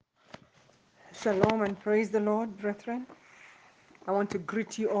Shalom and praise the Lord, brethren. I want to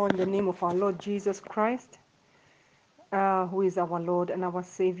greet you all in the name of our Lord Jesus Christ, who is our Lord and our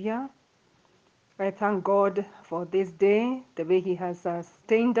Savior. I thank God for this day, the way He has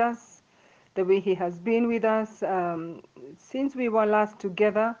sustained us, the way He has been with us since we were last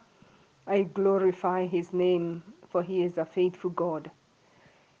together. I glorify His name, for He is a faithful God.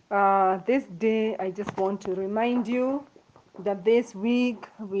 This day, I just want to remind you that this week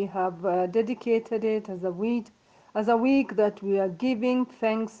we have dedicated it as a week that we are giving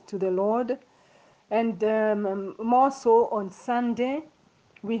thanks to the Lord, and more so on Sunday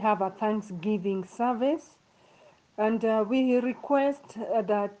we have a Thanksgiving service, and we request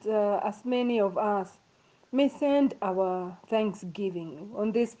that as many of us may send our thanksgiving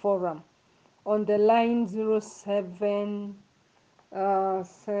on this forum on the line 07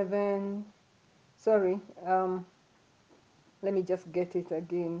 7 sorry let me just get it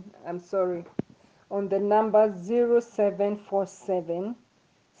again. I'm sorry. On the number 0747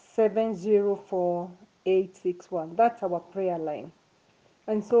 704 861. That's our prayer line.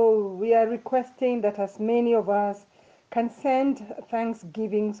 And so we are requesting that as many of us can send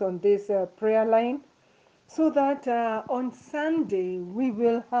thanksgivings on this prayer line, so that on Sunday we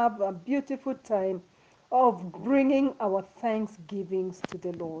will have a beautiful time of bringing our thanksgivings to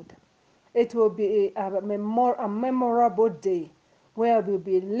the Lord. It will be a memorable day where we'll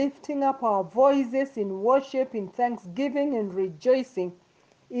be lifting up our voices in worship, in thanksgiving, and rejoicing,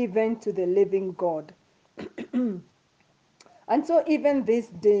 even to the living God. And so, even this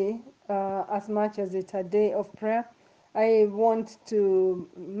day, as much as it's a day of prayer, I want to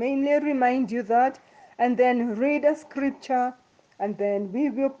mainly remind you that, and then read a scripture, and then we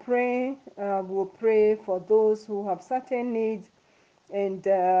will pray. We'll pray for those who have certain needs, and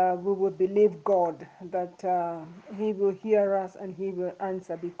we will believe God that He will hear us and He will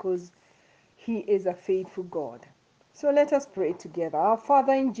answer, because He is a faithful God. So let us pray together. Our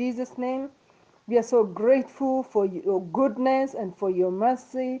Father, in Jesus' name, we are so grateful for your goodness and for your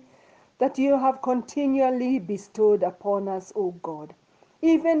mercy that you have continually bestowed upon us, O God.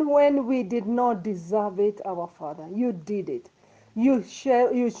 Even when we did not deserve it, our Father, you did it. You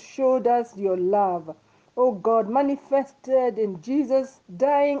showed us your love, O God, manifested in Jesus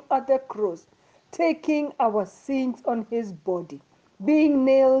dying at the cross, taking our sins on his body, being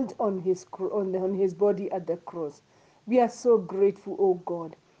nailed on on his body at the cross. We are so grateful, O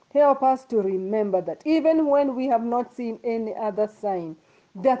God. Help us to remember that even when we have not seen any other sign,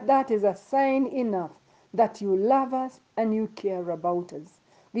 that is a sign enough that you love us and you care about us,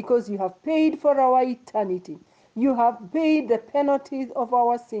 because you have paid for our eternity. You have paid the penalties of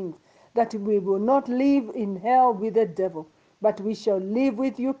our sins, that we will not live in hell with the devil, but we shall live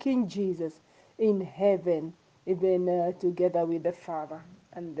with you, King Jesus, in heaven, even together with the Father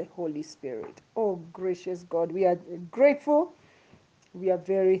and the Holy Spirit. Oh, gracious God, we are grateful. We are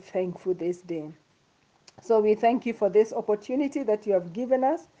very thankful this day. So we thank you for this opportunity that you have given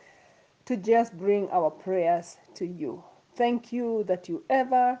us to just bring our prayers to you. Thank you that you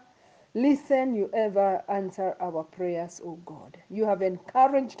ever listen, you ever answer our prayers, O God. You have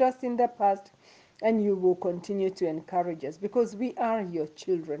encouraged us in the past, and you will continue to encourage us, because we are your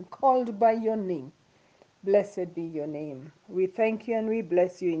children, called by your name. Blessed be your name. We thank you and we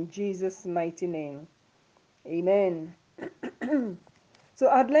bless you in Jesus' mighty name. Amen. So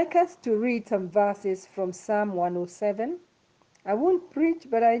I'd like us to read some verses from Psalm 107. I won't preach,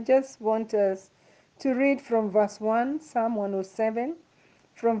 but I just want us to read from verse 1, Psalm 107,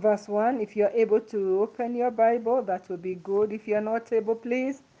 from verse 1. If you're able to open your Bible, that would be good. If you're not able,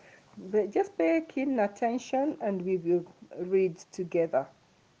 please just pay keen attention and we will read together.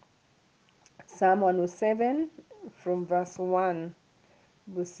 Psalm 107 from verse 1.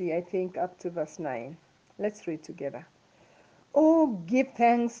 We'll see, I think, up to verse 9. Let's read together. Oh, give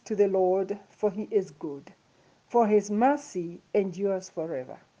thanks to the Lord, for he is good, for his mercy endures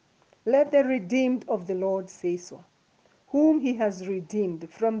forever. Let the redeemed of the Lord say so, whom he has redeemed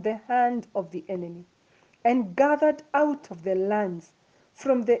from the hand of the enemy, and gathered out of the lands,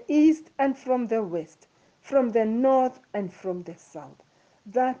 from the east and from the west, from the north and from the south.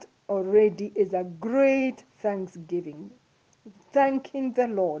 That already is a great thanksgiving, thanking the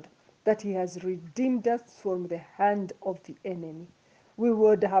Lord that he has redeemed us from the hand of the enemy. We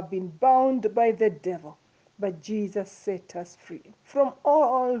would have been bound by the devil, but Jesus set us free from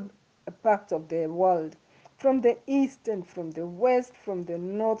all parts of the world, from the east and from the west, from the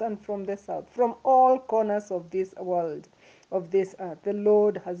north and from the south, from all corners of this world, of this earth. The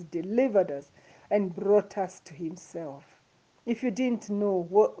Lord has delivered us and brought us to himself. If you didn't know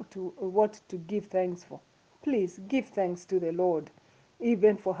what to give thanks for, please give thanks to the Lord.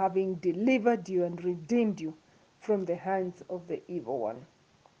 even for having delivered you and redeemed you from the hands of the evil one.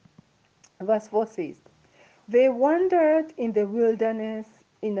 Verse 4 says, they wandered in the wilderness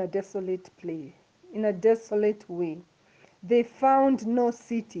in a desolate place, in a desolate way. They found no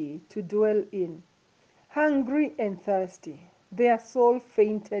city to dwell in. Hungry and thirsty, their soul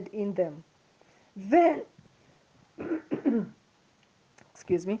fainted in them. Then,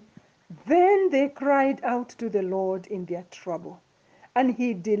 excuse me, then they cried out to the Lord in their trouble, and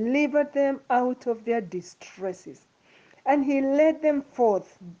he delivered them out of their distresses. And he led them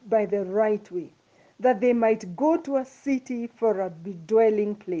forth by the right way, that they might go to a city for a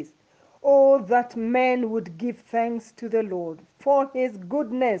dwelling place. Oh, that men would give thanks to the Lord for his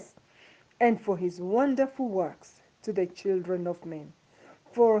goodness and for his wonderful works to the children of men.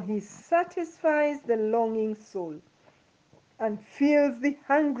 For he satisfies the longing soul and fills the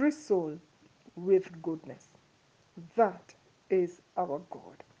hungry soul with goodness. That is our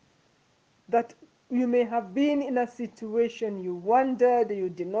God. That you may have been in a situation you wondered, you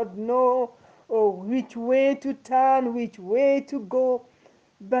did not know which way to turn, which way to go.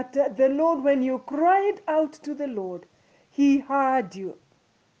 But the Lord, when you cried out to the Lord, he heard you.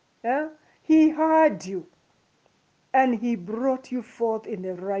 Yeah? He heard you and he brought you forth in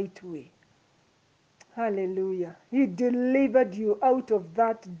the right way. Hallelujah. He delivered you out of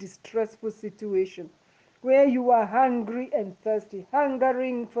that distressful situation where you are hungry and thirsty,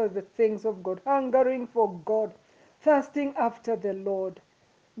 hungering for the things of God, hungering for God, thirsting after the Lord,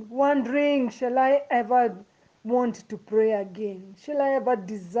 wondering, shall I ever want to pray again? Shall I ever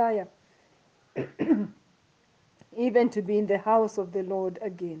desire even to be in the house of the Lord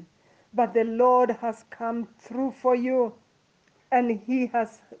again? But the Lord has come through for you, and he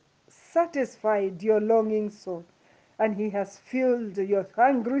has satisfied your longing soul, and he has filled your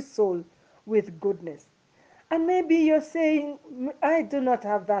hungry soul with goodness. And maybe you're saying, I do not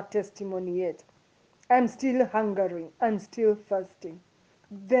have that testimony yet. I'm still hungering, I'm still thirsting.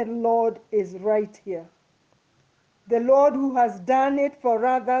 The Lord is right here. The Lord who has done it for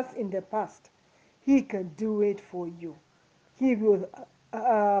others in the past, he can do it for you. He will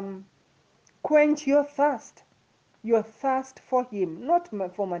quench your thirst for him, not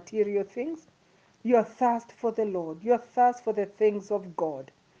for material things, your thirst for the Lord, your thirst for the things of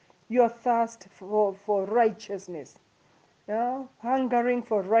God, your thirst for righteousness, hungering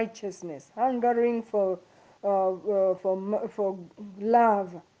for righteousness, hungering for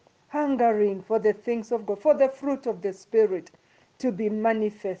love, hungering for the things of God, for the fruit of the Spirit to be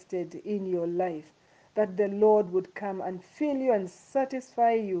manifested in your life, that the Lord would come and fill you and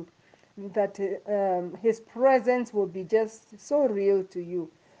satisfy you, that his presence will be just so real to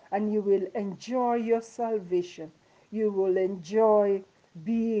you, and you will enjoy your salvation. You will enjoy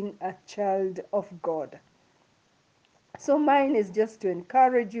being a child of God. So mine is just to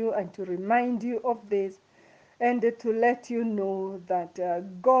encourage you and to remind you of this, and to let you know that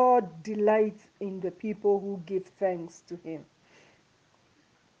God delights in the people who give thanks to him.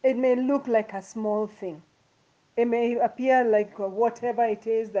 It may look like a small thing. It may appear like whatever it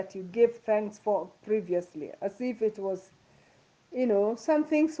is that you gave thanks for previously, as if it was,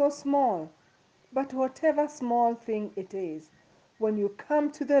 something so small. But whatever small thing it is, when you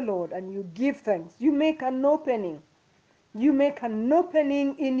come to the Lord and you give thanks, you make an opening. You make an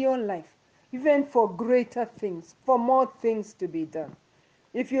opening in your life, even for greater things, for more things to be done.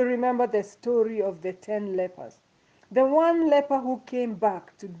 If you remember the story of the 10 lepers, the one leper who came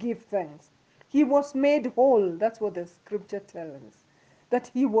back to give thanks, he was made whole. That's what the scripture tells us,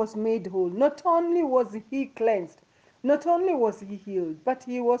 that he was made whole. Not only was he cleansed, not only was he healed, but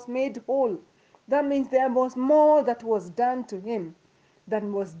he was made whole. That means there was more that was done to him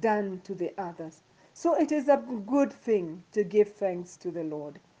than was done to the others. So it is a good thing to give thanks to the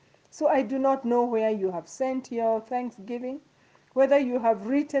Lord. So I do not know where you have sent your thanksgiving, whether you have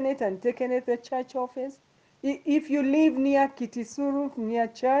written it and taken it to the church office. If you live near Kitisuru, near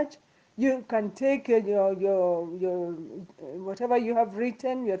church, you can take your whatever you have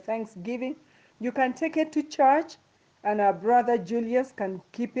written, your thanksgiving, you can take it to church, and our brother Julius can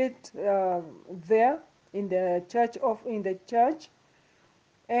keep it there in the church,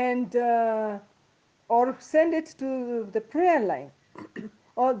 and or send it to the prayer line.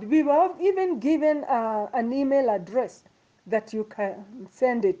 Or we were even given an email address that you can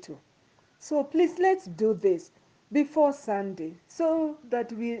send it to. So please, let's do this before Sunday so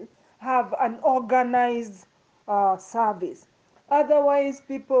that we have an organized service. Otherwise,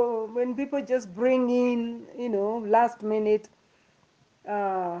 when people just bring in, last minute,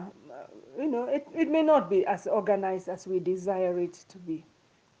 uh, it may not be as organized as we desire it to be.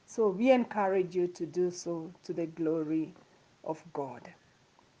 So we encourage you to do so to the glory of God.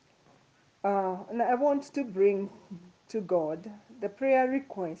 And I want to bring to God the prayer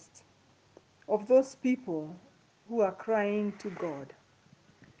request of those people who are crying to God,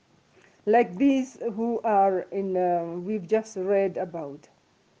 like these who are in, we've just read about,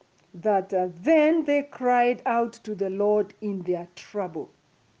 that then they cried out to the Lord in their trouble,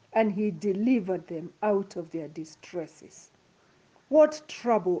 and he delivered them out of their distresses. What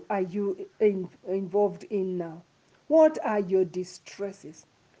trouble are you involved in now? What are your distresses?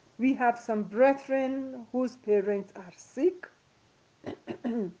 We have some brethren whose parents are sick.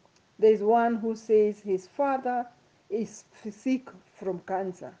 There's one who says his father is sick from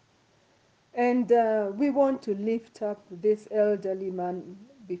cancer. And we want to lift up this elderly man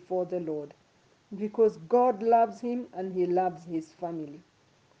before the Lord because God loves him and he loves his family.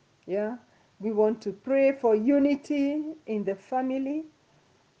 Yeah? We want to pray for unity in the family.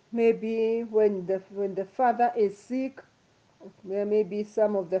 Maybe when the father is sick, maybe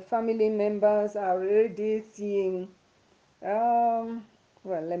some of the family members are already seeing, well,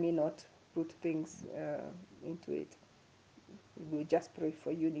 let me not put things into it. We just pray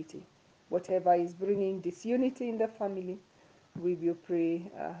for unity. Whatever is bringing disunity in the family, we will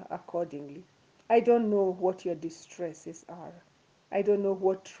pray accordingly. I don't know what your distresses are. I don't know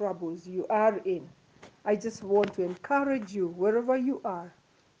what troubles you are in. I just want to encourage you, wherever you are,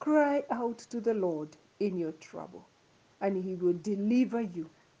 cry out to the Lord in your trouble, and he will deliver you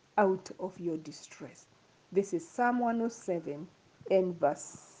out of your distress. This is Psalm 107 and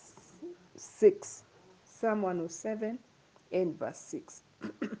verse 6. Psalm 107 and verse 6.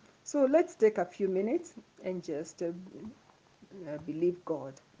 So let's take a few minutes and just believe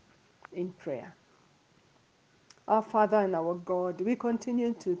God in prayer. Our Father and our God, we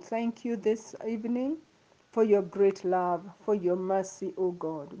continue to thank you this evening for your great love, for your mercy, O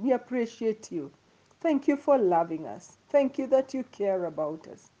God. We appreciate you. Thank you for loving us. Thank you that you care about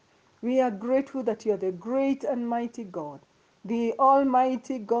us. We are grateful that you are the great and mighty God, the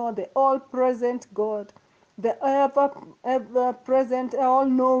almighty God, the all-present God, the ever present, all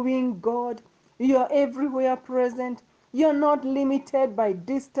knowing God. You are everywhere present. You're not limited by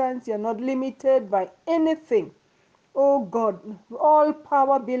distance. You're not limited by anything. Oh God, all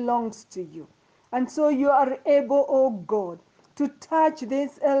power belongs to you. And so you are able, oh God, to touch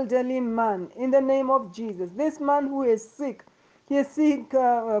this elderly man in the name of Jesus. This man who is sick, he is sick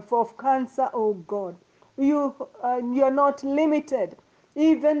of cancer, oh God. You are not limited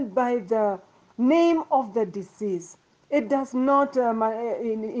even by the name of the disease. It does not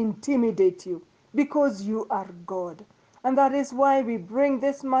intimidate you because you are God. And that is why we bring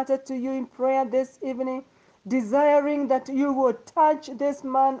this matter to you in prayer this evening, desiring that you would touch this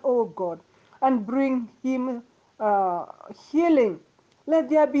man, O God, and bring him healing. Let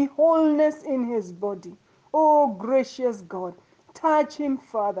there be wholeness in his body. Oh, gracious God, touch him,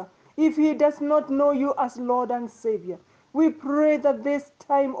 Father. If he does not know you as Lord and Savior, we pray that this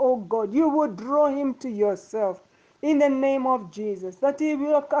time, oh God, you would draw him to yourself in the name of Jesus, that he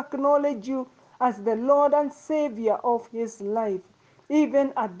will acknowledge you as the Lord and Savior of his life,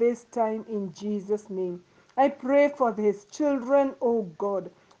 even at this time in Jesus' name. I pray for his children, oh God,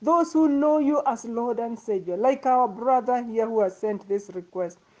 those who know you as Lord and Savior, like our brother here who has sent this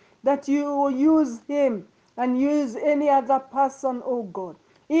request, that you will use him and use any other person, oh God,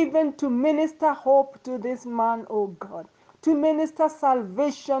 even to minister hope to this man, oh God, to minister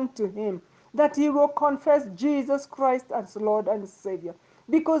salvation to him, that he will confess Jesus Christ as Lord and Savior,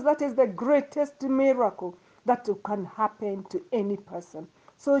 because that is the greatest miracle that can happen to any person.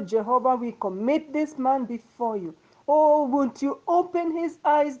 So, Jehovah, we commit this man before you. Oh, won't you open his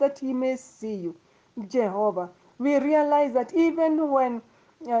eyes that he may see you? Jehovah, we realize that even when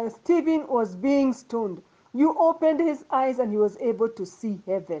Stephen was being stoned, you opened his eyes and he was able to see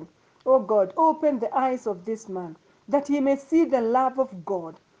heaven. Oh God, open the eyes of this man that he may see the love of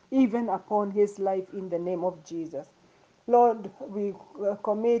God even upon his life in the name of Jesus. Lord, we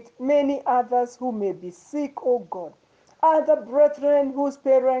commit many others who may be sick, oh God. Other brethren whose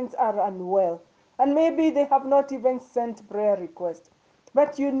parents are unwell, and maybe they have not even sent prayer requests.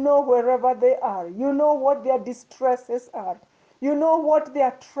 But you know wherever they are. You know what their distresses are. You know what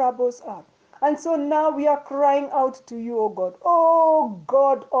their troubles are. And so now we are crying out to you, O God. Oh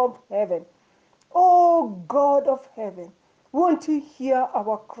God of heaven. Oh God of heaven, won't you hear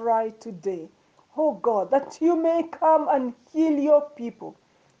our cry today? Oh God, that you may come and heal your people.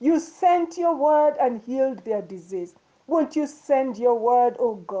 You sent your word and healed their disease. Won't you send your word,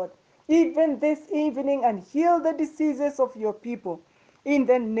 oh God, even this evening and heal the diseases of your people in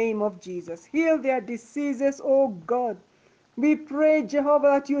the name of Jesus. Heal their diseases, oh God. We pray,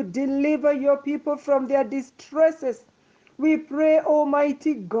 Jehovah, that you deliver your people from their distresses. We pray,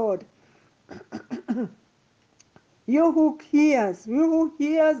 Almighty God, you who hears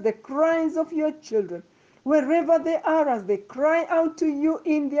the cries of your children, wherever they are as they cry out to you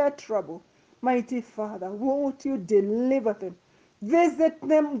in their trouble. Mighty Father, won't you deliver them? Visit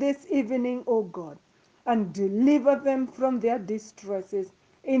them this evening, O God, and deliver them from their distresses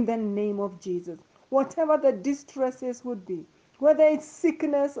in the name of Jesus. Whatever the distresses would be, whether it's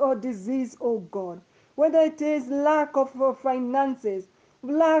sickness or disease, O God, whether it is lack of finances,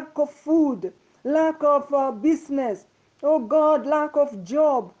 lack of food, lack of business, oh God, lack of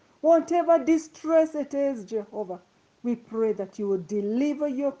job, whatever distress it is, Jehovah, we pray that you will deliver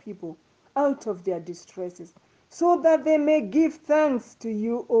your people out of their distresses so that they may give thanks to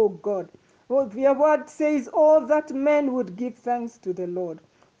you, O God. Well, your word says, all that men would give thanks to the Lord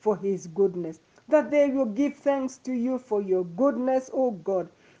for his goodness, that they will give thanks to you for your goodness, O God,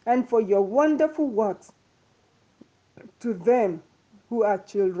 and for your wonderful works to them who are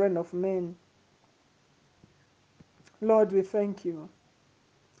children of men. Lord, we thank you.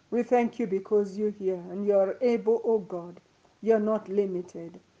 We thank you because you're here and you're able, O God. You're not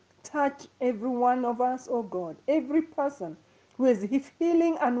limited. Touch every one of us, O God. Every person who is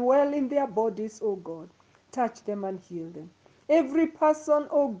feeling unwell in their bodies, O God. Touch them and heal them. Every person,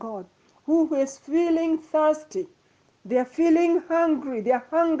 O God, who is feeling thirsty, they're feeling hungry. They're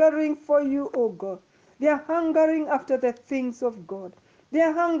hungering for you, O God. They're hungering after the things of God.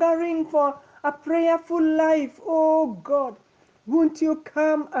 They're hungering for a prayerful life, O God. Won't you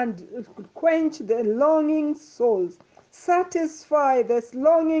come and quench the longing souls? Satisfy these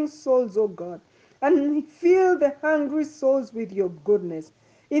longing souls, O God, and fill the hungry souls with your goodness.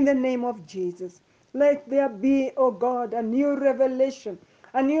 In the name of Jesus, let there be, O God, a new revelation,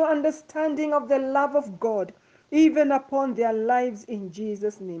 a new understanding of the love of God, even upon their lives in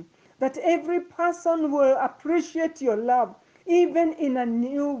Jesus' name. That every person will appreciate your love, even in a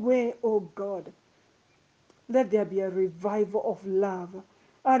new way, O God. Let there be a revival of love,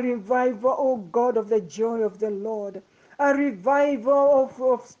 a revival, oh God, of the joy of the Lord, a revival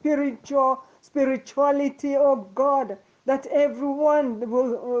of spirituality, oh God, that everyone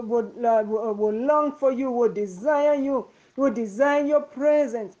will long for you, will desire your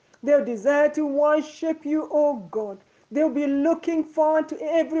presence. They'll desire to worship you, oh God. They'll be looking forward to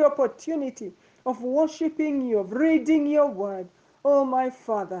every opportunity of worshiping you, of reading your word. Oh, my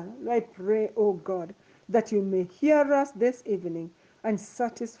Father, I pray, oh God, that you may hear us this evening and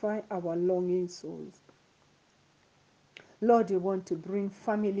satisfy our longing souls. Lord, you want to bring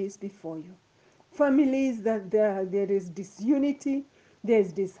families before you. Families that there is disunity, there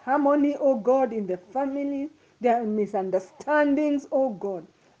is disharmony, oh God, in the family. There are misunderstandings, oh God.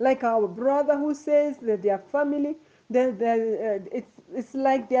 Like our brother who says that their family, it's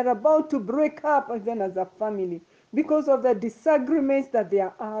like they're about to break up even as a family because of the disagreements that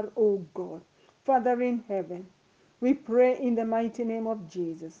there are, oh God. Father in heaven, we pray in the mighty name of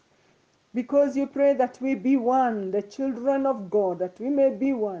Jesus, because you pray that we be one, the children of God, that we may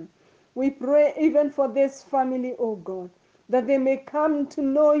be one. We pray even for this family, oh God, that they may come to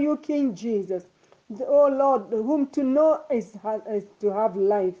know you, King Jesus. Oh Lord, whom to know is to have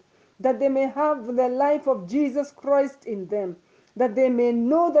life, that they may have the life of Jesus Christ in them, that they may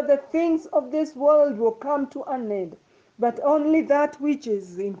know that the things of this world will come to an end, but only that which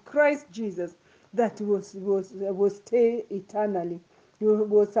is in Christ Jesus, that will stay eternally. You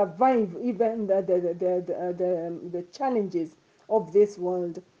will survive even the challenges of this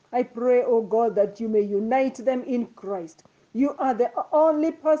world. I pray, oh God, that you may unite them in Christ. You are the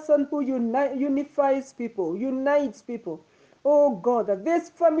only person who unifies people, unites people. Oh God, that this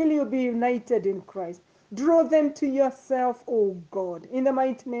family will be united in Christ. Draw them to yourself, oh God, in the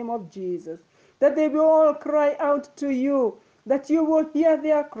mighty name of Jesus, that they will all cry out to you, that you will hear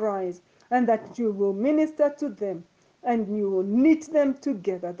their cries, and that you will minister to them, and you will knit them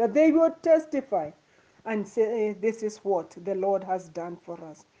together, that they will testify and say, this is what the Lord has done for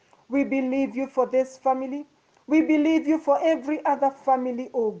us. We believe you for this family. We believe you for every other family,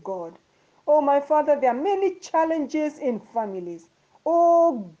 oh God. Oh, my Father, there are many challenges in families.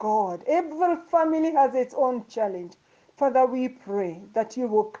 Oh God, every family has its own challenge. Father, we pray that you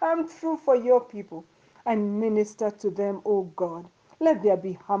will come through for your people and minister to them, oh God. Let there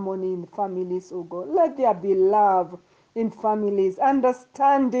be harmony in families, oh God. Let there be love in families,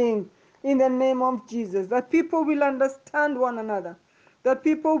 understanding in the name of Jesus, that people will understand one another, that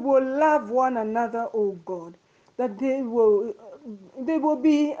people will love one another, oh God, that they will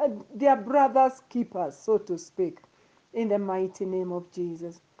be their brothers' keepers, so to speak, in the mighty name of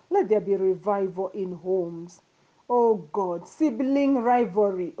Jesus. Let there be revival in homes. Oh God, sibling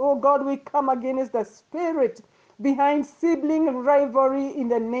rivalry. Oh God, we come against the spirit behind sibling rivalry in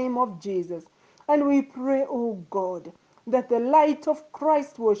the name of Jesus. And we pray, oh God, that the light of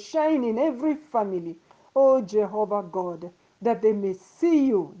Christ will shine in every family. Oh Jehovah God, that they may see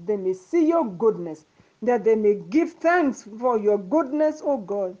you, they may see your goodness, that they may give thanks for your goodness, oh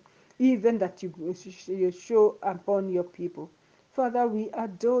God, even that you show upon your people. Father, we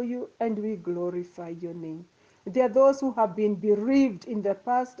adore you and we glorify your name. There are those who have been bereaved in the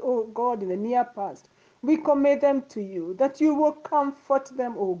past, oh God, in the near past. We commit them to you, that you will comfort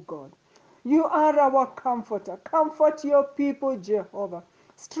them, oh God. You are our comforter. Comfort your people, Jehovah.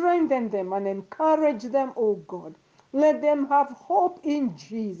 Strengthen them and encourage them, O God. Let them have hope in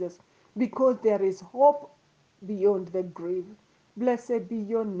Jesus, because there is hope beyond the grave. Blessed be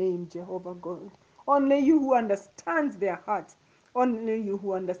your name, Jehovah God. Only you who understands their hearts, only you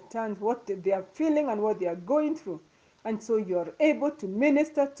who understands what they are feeling and what they are going through. And so you are able to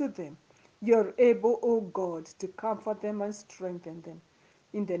minister to them. You're able, O God, to comfort them and strengthen them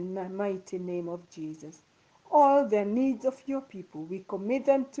in the mighty name of Jesus. All the needs of your people, we commit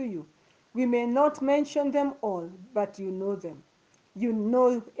them to you. We may not mention them all, but you know them. You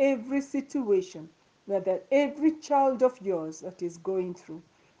know every situation that every child of yours that is going through.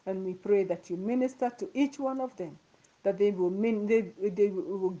 And we pray that you minister to each one of them, that they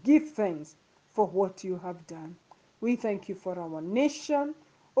will give thanks for what you have done. We thank you for our nation.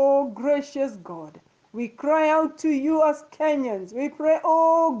 Oh, gracious God, we cry out to you as Kenyans. We pray,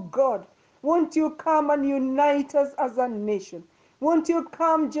 oh God, won't you come and unite us as a nation? Won't you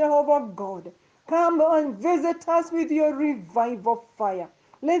come, Jehovah God? Come and visit us with your revival fire.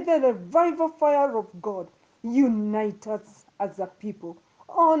 Let the revival fire of God unite us as a people.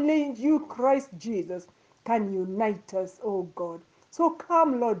 Only you, Christ Jesus, can unite us, oh God. So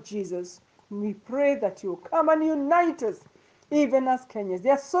come, Lord Jesus. We pray that you come and unite us, even as Kenyans.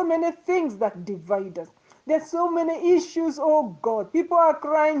 There are so many things that divide us. There are so many issues, oh God. People are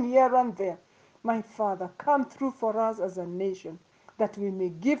crying here and there. My Father, come through for us as a nation, that we may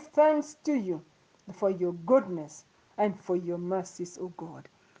give thanks to you for your goodness and for your mercies, O God.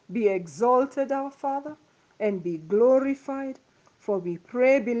 Be exalted, our Father, and be glorified, for we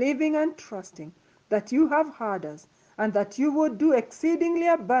pray, believing and trusting that you have heard us, and that you will do exceedingly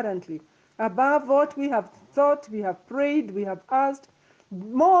abundantly above what we have thought, we have prayed, we have asked,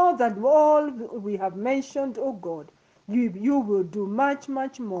 more than all we have mentioned, O God. You will do much,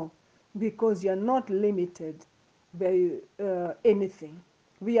 much more, because you're not limited by anything.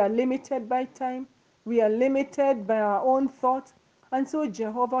 We are limited by time. We are limited by our own thoughts. And so,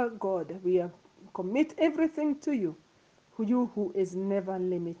 Jehovah God, we commit everything to you. You who is never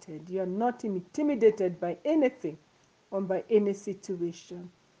limited. You are not intimidated by anything or by any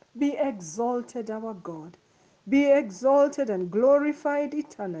situation. Be exalted, our God. Be exalted and glorified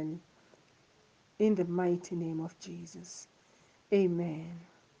eternally. In the mighty name of Jesus. Amen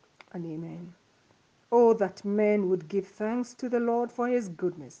and amen. Oh, that men would give thanks to the Lord for his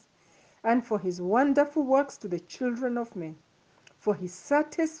goodness and for his wonderful works to the children of men. For he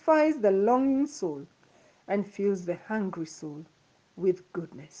satisfies the longing soul and fills the hungry soul with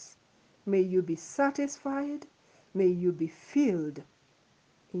goodness. May you be satisfied. May you be filled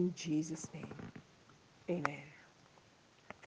in Jesus' name. Amen.